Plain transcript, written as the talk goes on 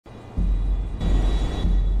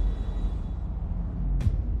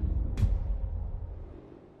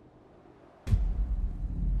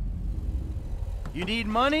You need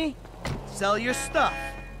money? Sell your stuff.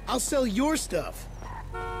 I'll sell your stuff.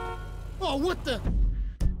 Oh, what the?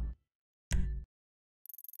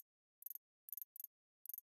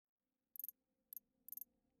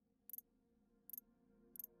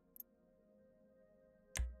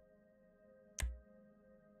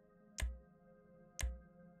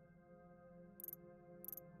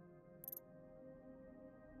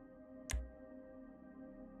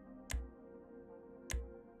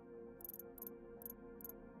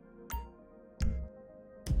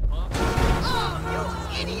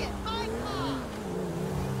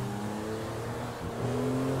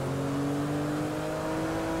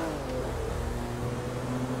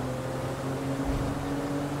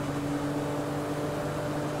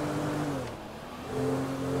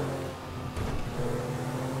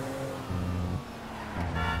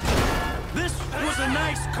 This was a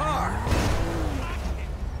nice car.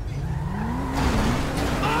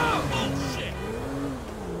 Oh, bullshit!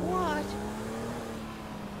 What?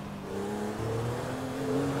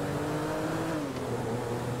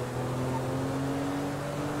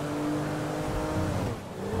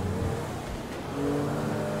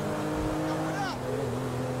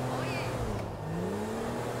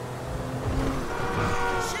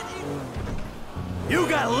 You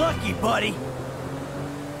got lucky, buddy.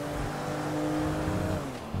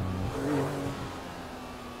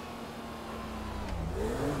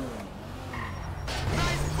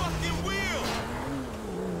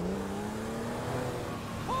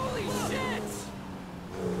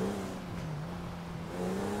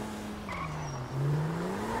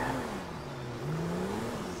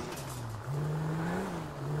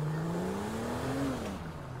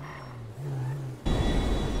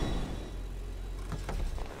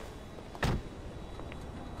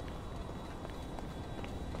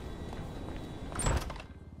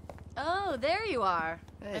 Oh, there you are.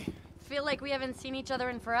 Hey. I feel like we haven't seen each other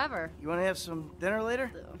in forever. You want to have some dinner later?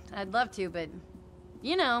 I'd love to, but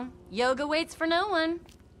you know, yoga waits for no one.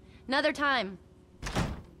 Another time.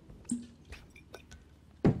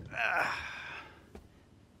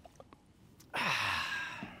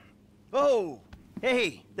 Oh,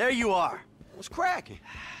 hey, there you are. What's cracking?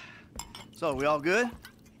 So, we all good?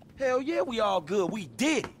 Hell yeah, we all good. We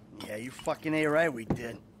did it. Yeah, you fucking ain't right, we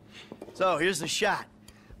did. So, here's the shot.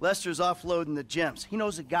 Lester's offloading the gems. He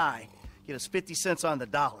knows a guy. Get us 50 cents on the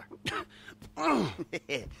dollar.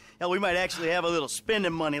 Hell, we might actually have a little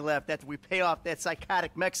spending money left after we pay off that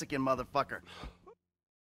psychotic Mexican motherfucker.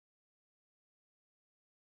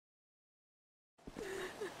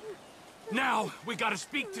 Now, we gotta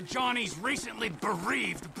speak to Johnny's recently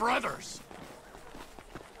bereaved brothers.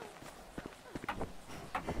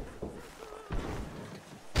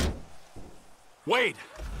 Wade,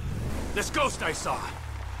 this ghost I saw.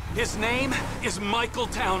 His name is Michael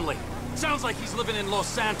Townley. Sounds like he's living in Los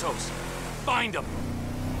Santos. Find him.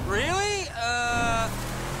 Really?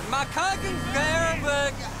 My cousin's there,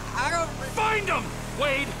 but I don't... Find him,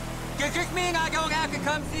 Wade! Does this mean I don't have to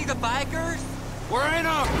come see the bikers? We're in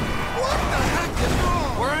a... What the heck is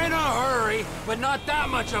wrong? We're in a hurry, but not that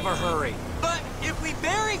much of a hurry. But if we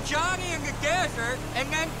bury Johnny in the desert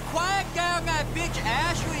and then quiet down that bitch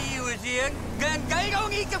Ashley he was in, then they don't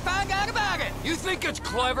need to find out about it. You think it's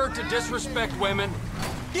clever to disrespect women?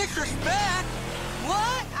 Disrespect?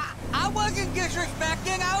 What? I wasn't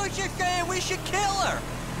disrespecting. I was just saying we should kill her.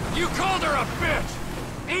 You called her a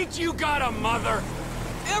bitch! Ain't you got a mother?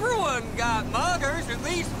 Everyone got mothers, at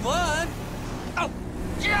least one. Oh,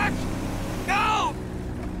 shit! No!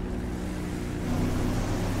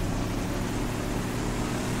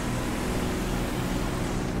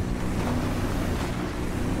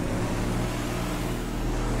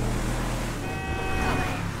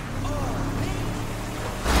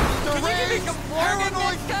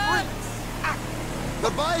 The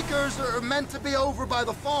bikers are meant to be over by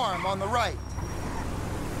the farm on the right.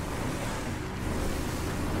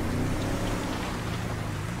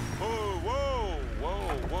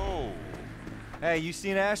 Whoa. Hey, you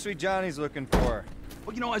seen Ashley? Johnny's looking for her.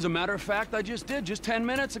 Well, you know, as a matter of fact, I just did, just 10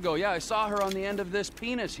 minutes ago. Yeah, I saw her on the end of this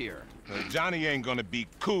penis here. Johnny ain't gonna be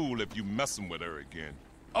cool if you messing with her again.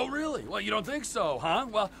 Oh, really? Well, you don't think so, huh?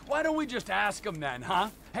 Well, why don't we just ask him then, huh?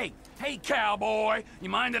 Hey, cowboy, you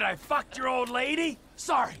mind that I fucked your old lady?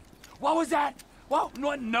 Sorry. What was that? Well,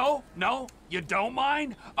 no, you don't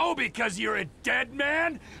mind? Oh, because you're a dead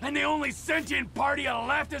man? And the only sentient part you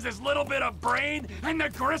left is this little bit of brain and the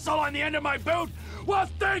gristle on the end of my boot? Well,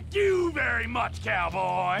 thank you very much,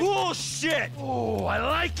 cowboy. Bullshit! Oh, I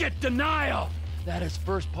like it, denial. That is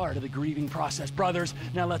first part of the grieving process, brothers.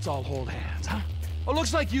 Now let's all hold hands, huh? Well,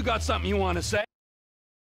 looks like you got something you want to say.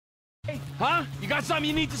 Huh? You got something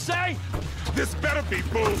you need to say? This better be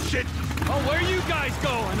bullshit. Oh, where you guys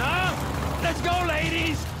going, huh? Let's go,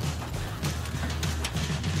 ladies!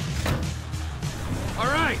 All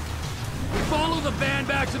right. We follow the band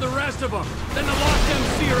back to the rest of them. Then the Lost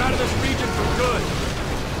MC are out of this region for good.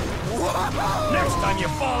 Whoa! Next time you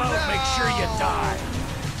fall out, make sure you die.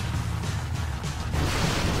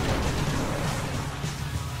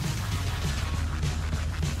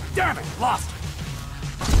 Damn it, lost it.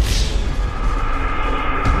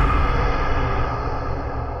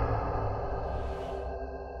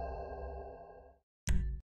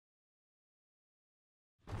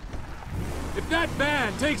 If that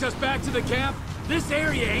van takes us back to the camp, this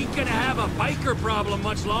area ain't gonna have a biker problem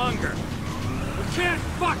much longer. We can't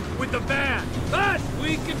fuck with the van, but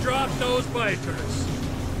we can drop those bikers.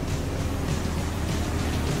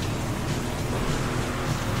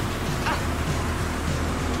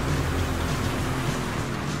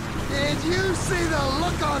 Did you see the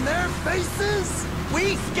look on their faces?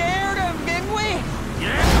 We scared them, didn't we?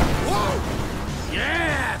 Yeah? Whoa!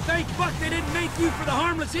 Yeah! Thank fuck they didn't make you for the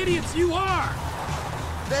harmless idiots you are!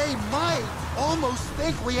 They might almost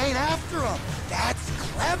think we ain't after them. That's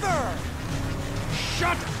clever.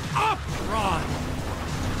 Shut up, Ron!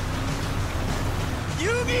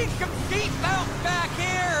 You need some seatbelts back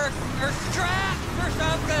here, or straps or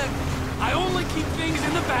something. I only keep things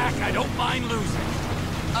in the back I don't mind losing.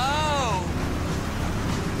 Oh.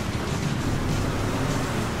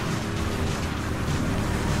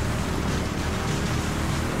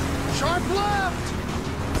 Sharp left!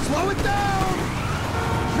 Slow it down!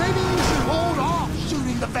 Maybe you should hold off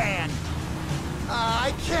shooting the van.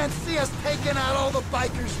 I can't see us taking out all the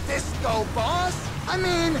bikers this go, boss. I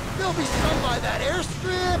mean, there'll be some by that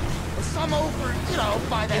airstrip, or some over, you know,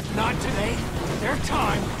 by that... If not today, their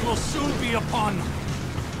time will soon be upon them.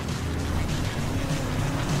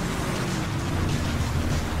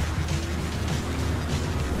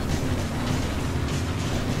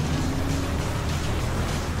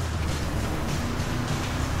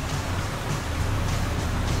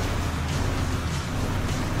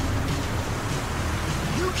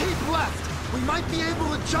 Keep left. We might be able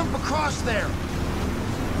to jump across there.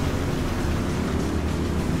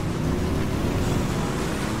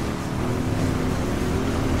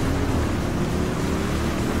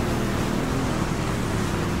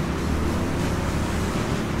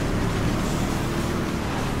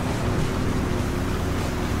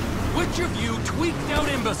 Which of you tweaked out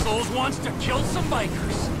imbeciles wants to kill some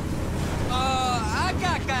bikers? I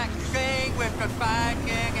got that thing with the biking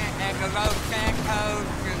and the Los Santos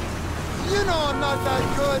and... You know I'm not that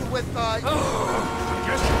good with, Oh,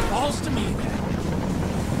 guess it falls to me then.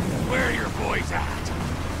 Where are your boys at?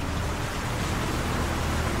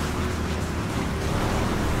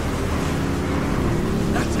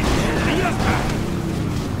 That's it. Lead us back.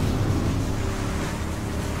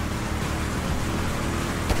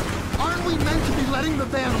 Aren't we meant to be letting the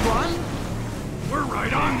van run? We're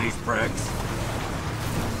right on these pricks.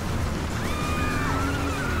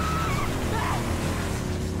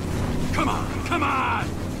 Come on, come on!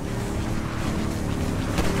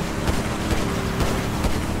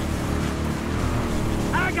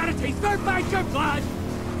 I gotta taste their biker blood!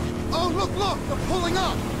 Oh, look, they're pulling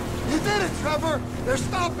up. You did it, Trevor. They're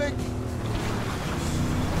stopping.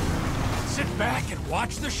 Sit back and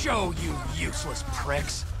watch the show, you useless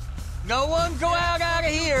pricks. No one go out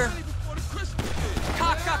of here!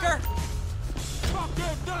 Cocksucker!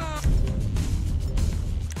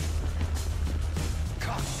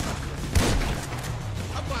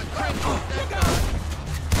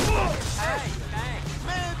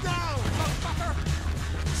 Man down, motherfucker!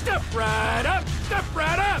 Step right up! Step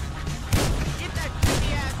right up! Get that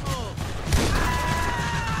shitty asshole!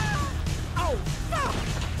 Oh, fuck!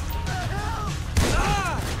 What the hell?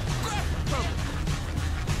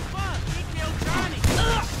 Fuck, he killed Johnny!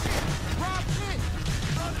 Rob it!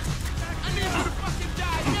 I need you to fucking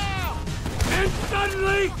die now! And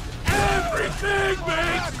suddenly, everything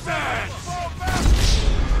makes sense!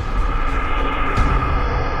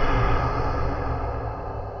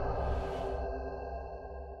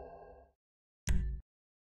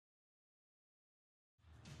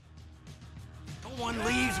 No one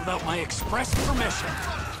leaves without my express permission.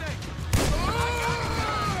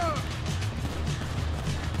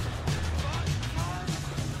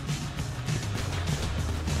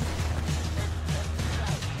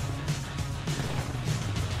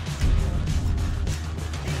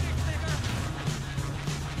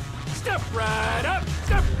 Step right up!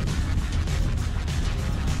 Step...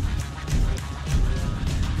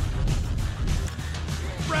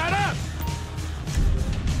 Right up!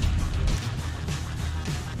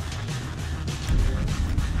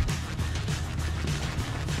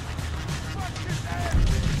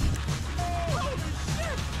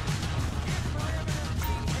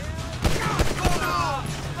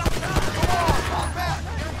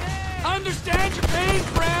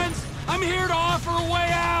 I'm here to offer a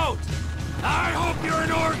way out! I hope you're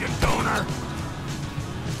an organ donor!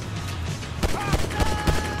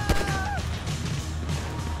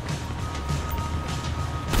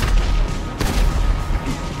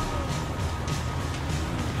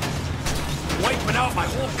 Wiping out my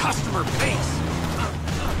whole customer base!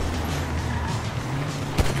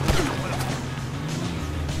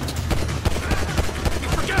 You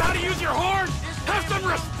forget how to use your horn? Have some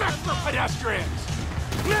respect for pedestrians!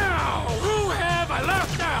 Now, who have I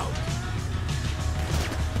left out?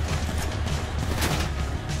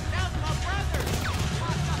 That's my brother!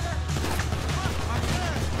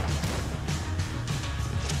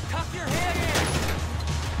 Tuck your head in!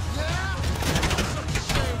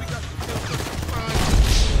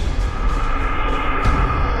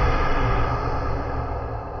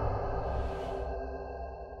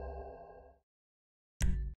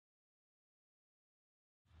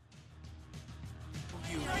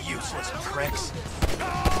 Useless pricks.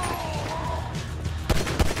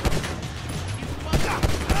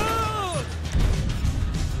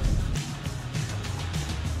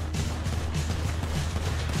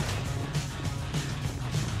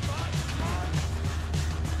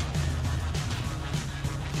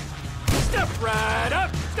 Step right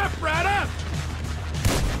up! Step right up!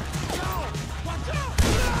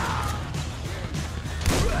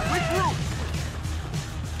 Regroup!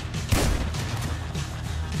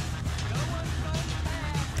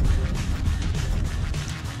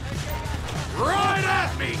 Right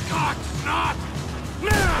at me, cock snot!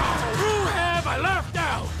 Now, who have I left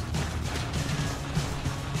out?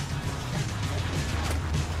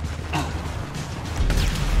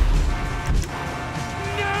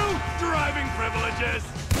 No driving privileges!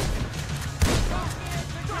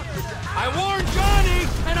 I warned Johnny,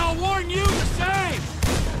 and I'll warn you the same!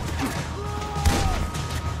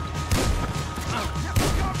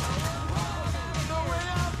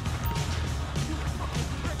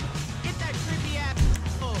 Get that creepy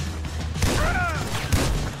ass hole.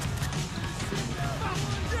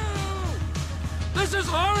 This is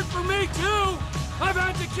hard for me, too! I've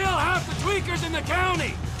had to kill half the tweakers in the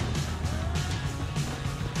county!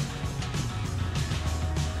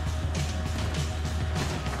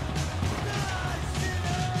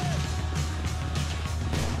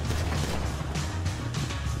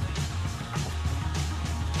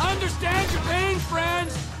 Understand your pain,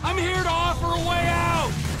 friends! I'm here to offer a way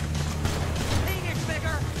out! Phoenix,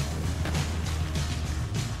 bigger!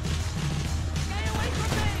 Stay away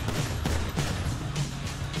from me!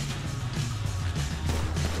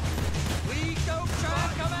 Please don't try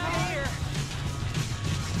to come out here!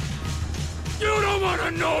 You don't want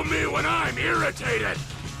to know me when I'm irritated!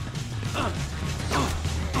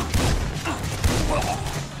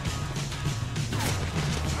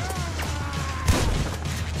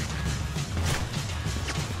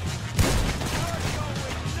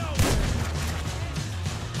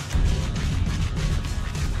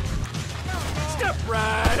 Step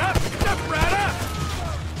right up! Step right up!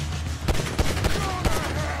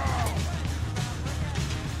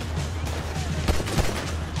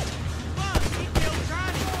 Fuck, he killed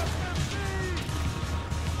Johnny!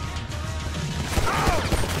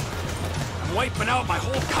 I'm wiping out my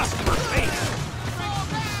whole customer base!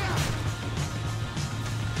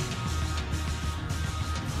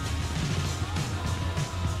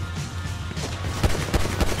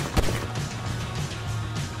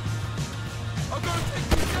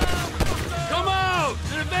 Come out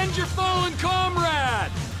and avenge your fallen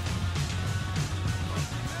comrade!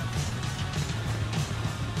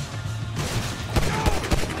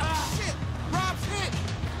 Shit! Rob's hit!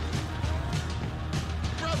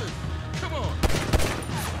 Brothers, come on!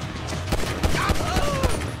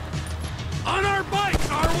 On our bikes,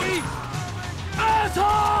 are we?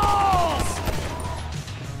 Assholes!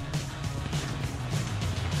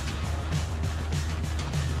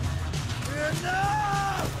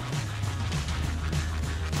 Enough!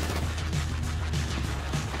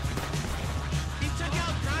 He took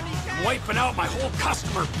out Johnny's I'm cat! wiping out my whole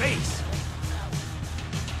customer base!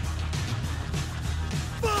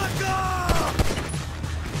 Fuck off!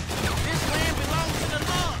 This land belongs to the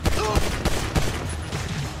law!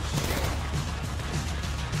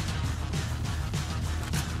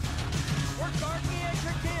 We're guarding the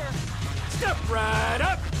entrance here! Step right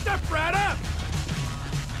up! Step right up!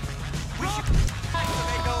 We should when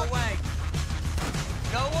they go away.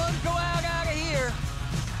 No one go out of here!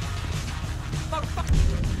 Motherfucker!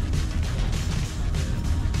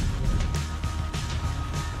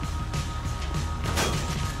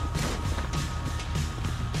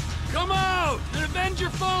 Come out and avenge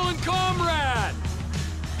your fallen comrade!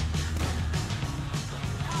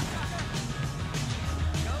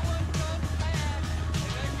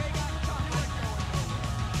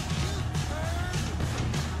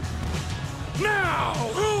 Now,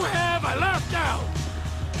 who have I left out?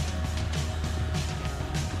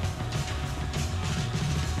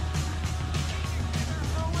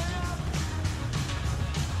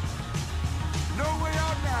 No way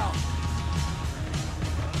out now.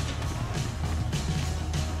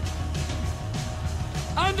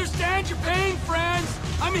 Understand your pain, friends.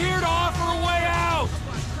 I'm here to offer a way out.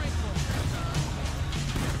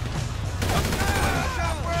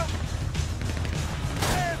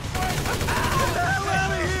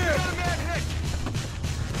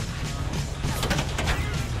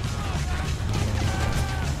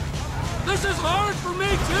 This is hard for me,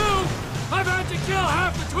 too! I've had to kill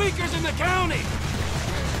half the tweakers in the county!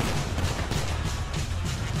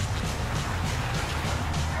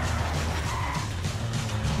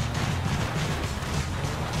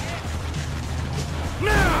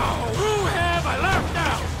 Now, who have I left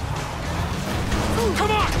out?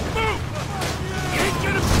 Come on, move! You ain't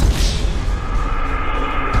gonna...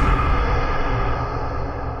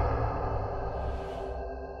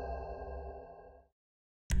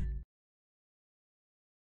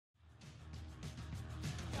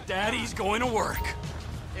 Daddy's going to work.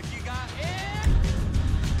 If you got it,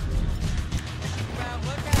 well,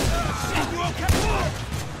 look at it. You okay?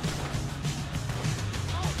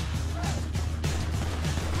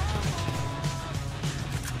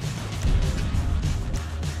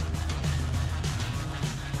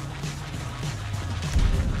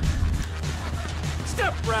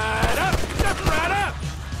 Step right up! Step right up!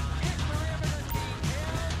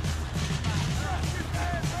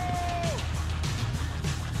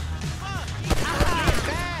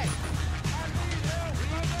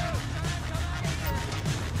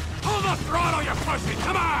 Pull the throttle, you pussy!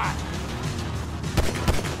 Come on!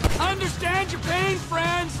 Understand your pain,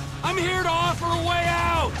 friends! I'm here to offer a way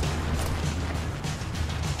out!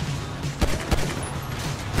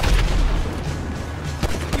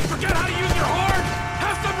 You forget how to use your horn?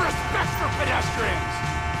 Have some respect for pedestrians!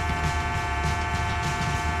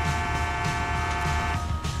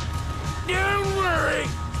 Don't worry!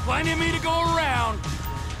 Plenty of me to go around.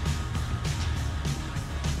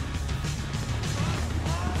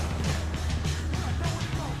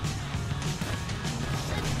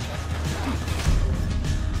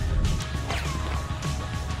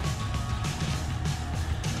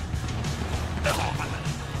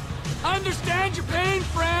 Understand your pain,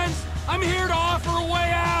 friends! I'm here to offer a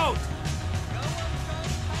way out!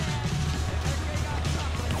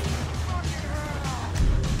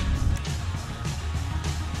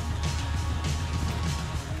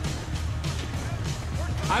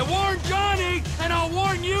 I warned Johnny, and I'll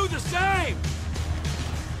warn you the same!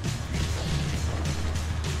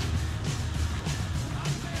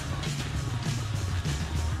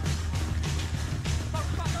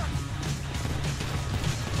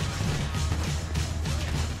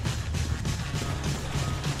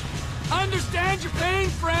 Understand your pain,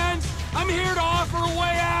 friends! I'm here to offer a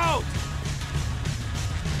way out!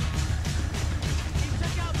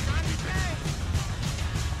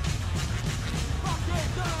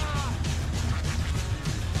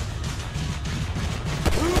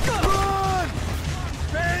 Run!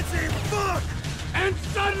 Fancy fuck! And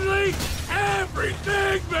suddenly,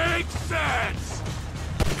 everything makes sense!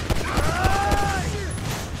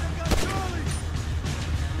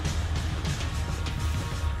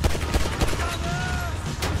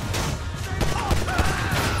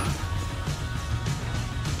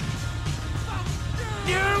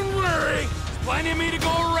 Don't worry, there's plenty of me to go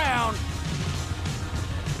around.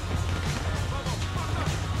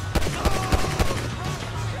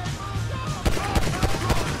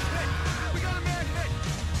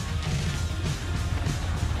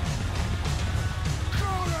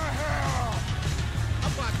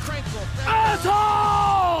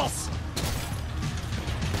 Assholes!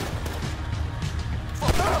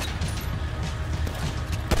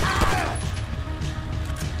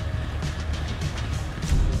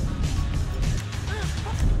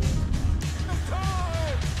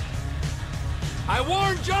 I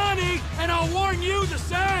warned Johnny, and I'll warn you the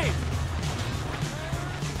same!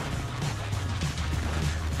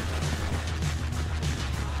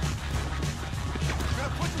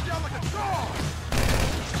 Gotta put you down like a dog!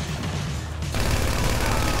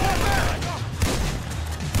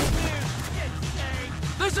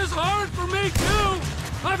 This is hard for me, too!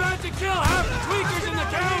 I've had to kill half the tweakers in the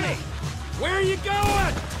county! Where are you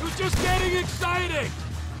going? It was just getting exciting!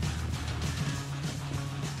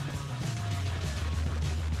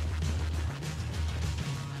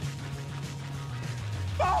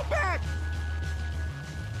 Fall back!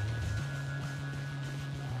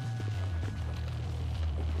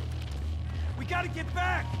 We gotta get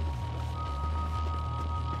back!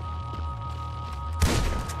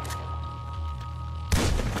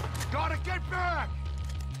 gotta get back!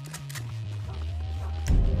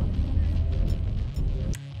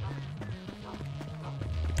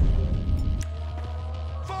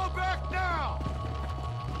 Fall back now!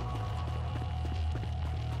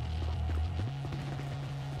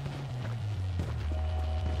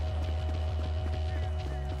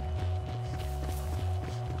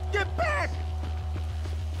 Get back!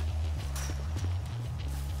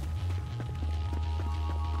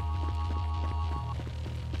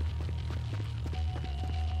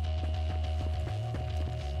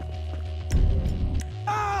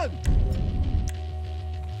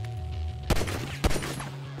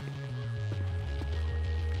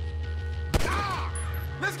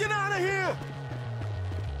 Let's get out of here!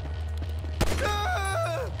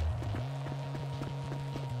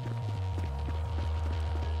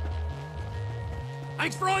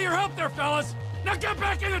 Thanks for all your help there, fellas. Now get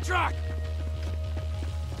back in the truck!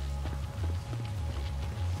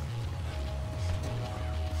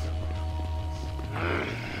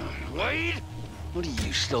 Wade? What are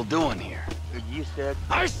you still doing here? You said...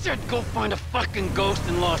 I said go find a fucking ghost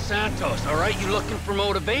in Los Santos, all right? You looking for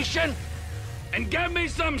motivation? And get me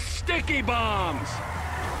some sticky bombs!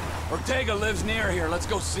 Ortega lives near here. Let's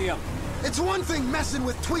go see him. It's one thing messing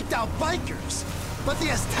with tweaked-out bikers, but the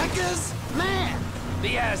Aztecas? Man!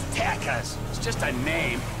 The Aztecas. It's just a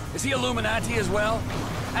name. Is he Illuminati as well?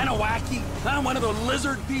 Anunnaki? One of the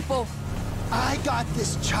lizard people? I got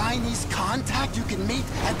this Chinese contact you can meet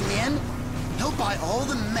at the end. He'll buy all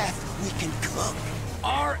the meth we can cook.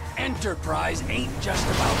 Our enterprise ain't just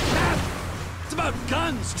about meth. It's about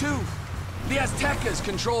guns, too. The Aztecas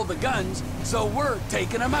control the guns, so we're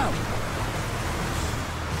taking them out.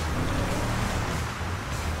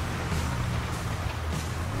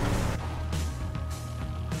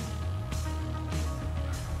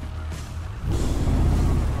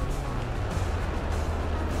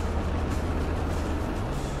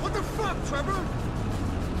 What the fuck, Trevor?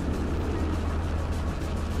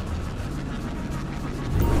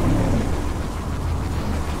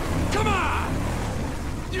 Come on!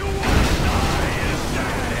 You want to die, is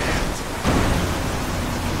that it?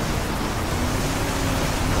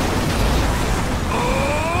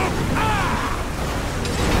 Oh! Ah!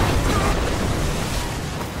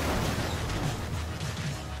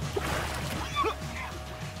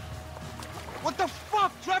 What the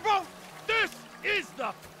fuck, Trevor? This is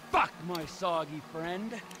the fuck, my soggy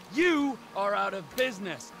friend. You are out of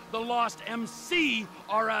business. The Lost MC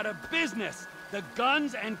are out of business. The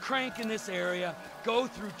guns and crank in this area go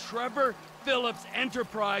through Trevor Phillips'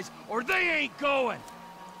 enterprise, or they ain't going.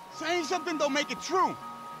 Saying something don't make it true.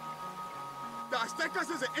 The Aztecas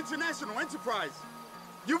is an international enterprise.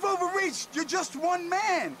 You've overreached. You're just one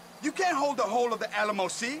man. You can't hold the whole of the Alamo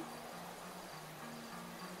Sea.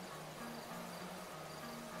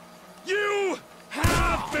 You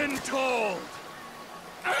have been told.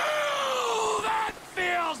 Oh, that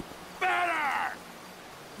feels better.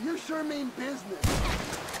 You sure mean business.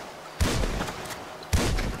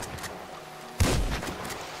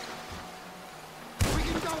 We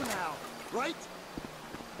can go now, right?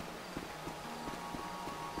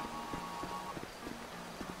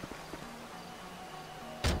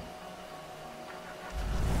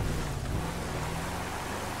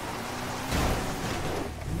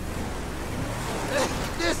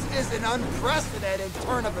 This is an unprecedented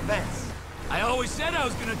turn of events. I always said I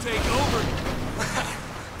was gonna take over.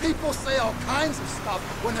 People say all kinds of stuff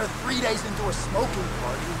when they're 3 days into a smoking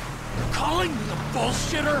party. You're calling me a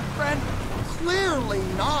bullshitter, friend? Clearly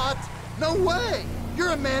not. No way.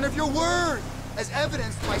 You're a man of your word, as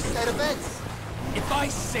evidenced by said events. If I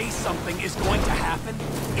say something is going to happen,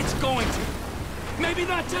 it's going to. Maybe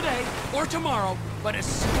not today or tomorrow, but as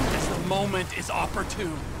soon as the moment is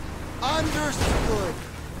opportune. Understood.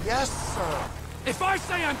 Yes, sir. If I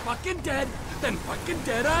say I'm fucking dead, then fucking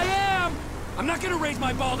dead I am. I'm not gonna raise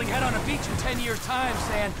my balding head on a beach in 10 years' time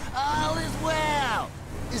saying, all is well.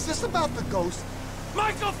 Is this about the ghost?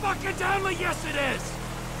 Michael fucking Downley, yes it is.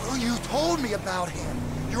 Well, you told me about him.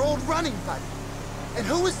 Your old running buddy. And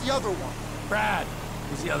who was the other one? Brad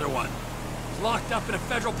was the other one. He's locked up in a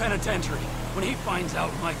federal penitentiary. When he finds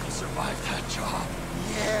out Michael survived that job.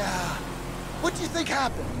 Yeah. What do you think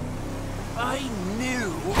happened? I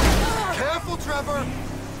knew. Careful, Trevor.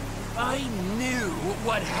 I knew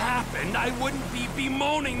what happened. I wouldn't be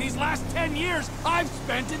bemoaning these last 10 years I've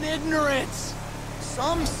spent in ignorance.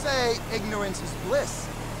 Some say ignorance is bliss.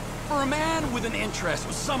 For a man with an interest,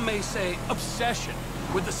 some may say obsession,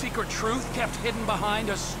 with the secret truth kept hidden behind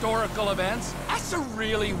historical events, that's a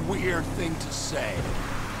really weird thing to say.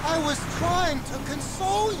 I was trying to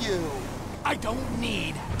console you. I don't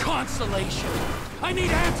need consolation. I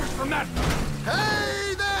need answers from that...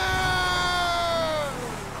 Hey there!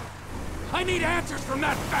 I need answers from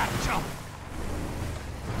that fat chump!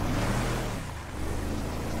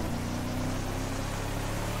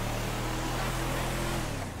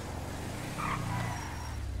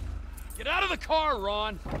 Get out of the car,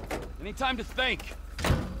 Ron! Any time to think.